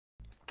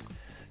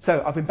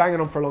So I've been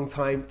banging on for a long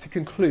time. To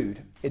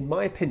conclude, in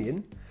my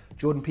opinion,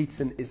 Jordan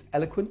Peterson is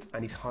eloquent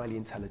and he's highly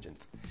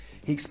intelligent.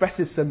 He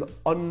expresses some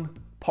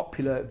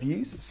unpopular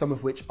views, some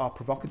of which are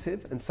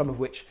provocative and some of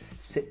which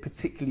sit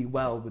particularly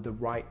well with the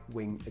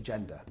right-wing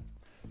agenda.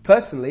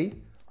 Personally,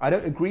 I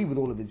don't agree with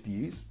all of his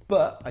views,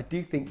 but I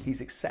do think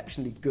he's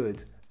exceptionally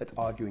good at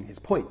arguing his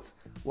point.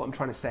 What I'm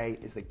trying to say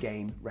is that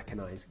game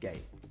recognise game.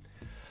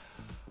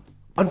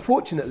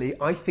 Unfortunately,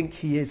 I think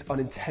he is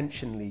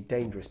unintentionally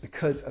dangerous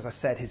because, as I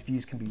said, his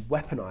views can be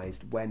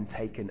weaponised when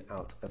taken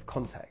out of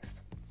context.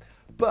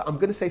 But I'm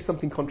going to say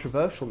something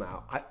controversial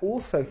now. I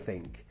also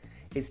think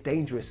it's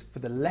dangerous for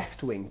the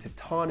left wing to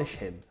tarnish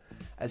him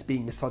as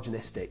being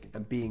misogynistic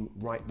and being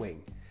right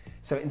wing.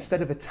 So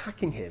instead of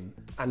attacking him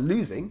and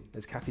losing,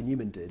 as Cathy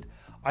Newman did,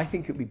 I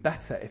think it would be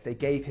better if they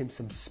gave him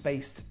some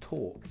space to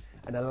talk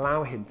and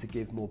allow him to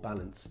give more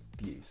balanced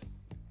views.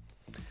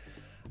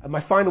 And my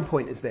final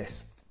point is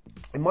this.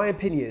 In my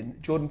opinion,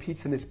 Jordan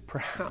Peterson is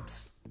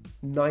perhaps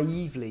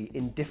naively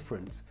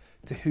indifferent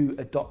to who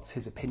adopts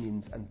his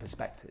opinions and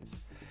perspectives.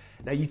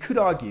 Now, you could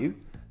argue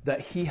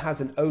that he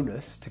has an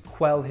onus to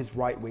quell his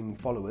right-wing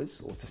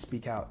followers or to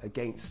speak out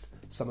against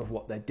some of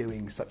what they're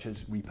doing, such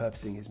as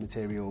repurposing his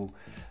material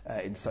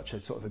in such a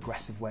sort of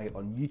aggressive way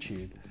on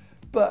YouTube.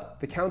 But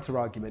the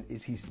counter-argument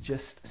is he's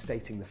just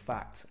stating the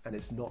fact, and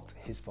it's not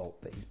his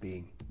fault that he's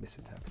being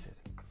misinterpreted.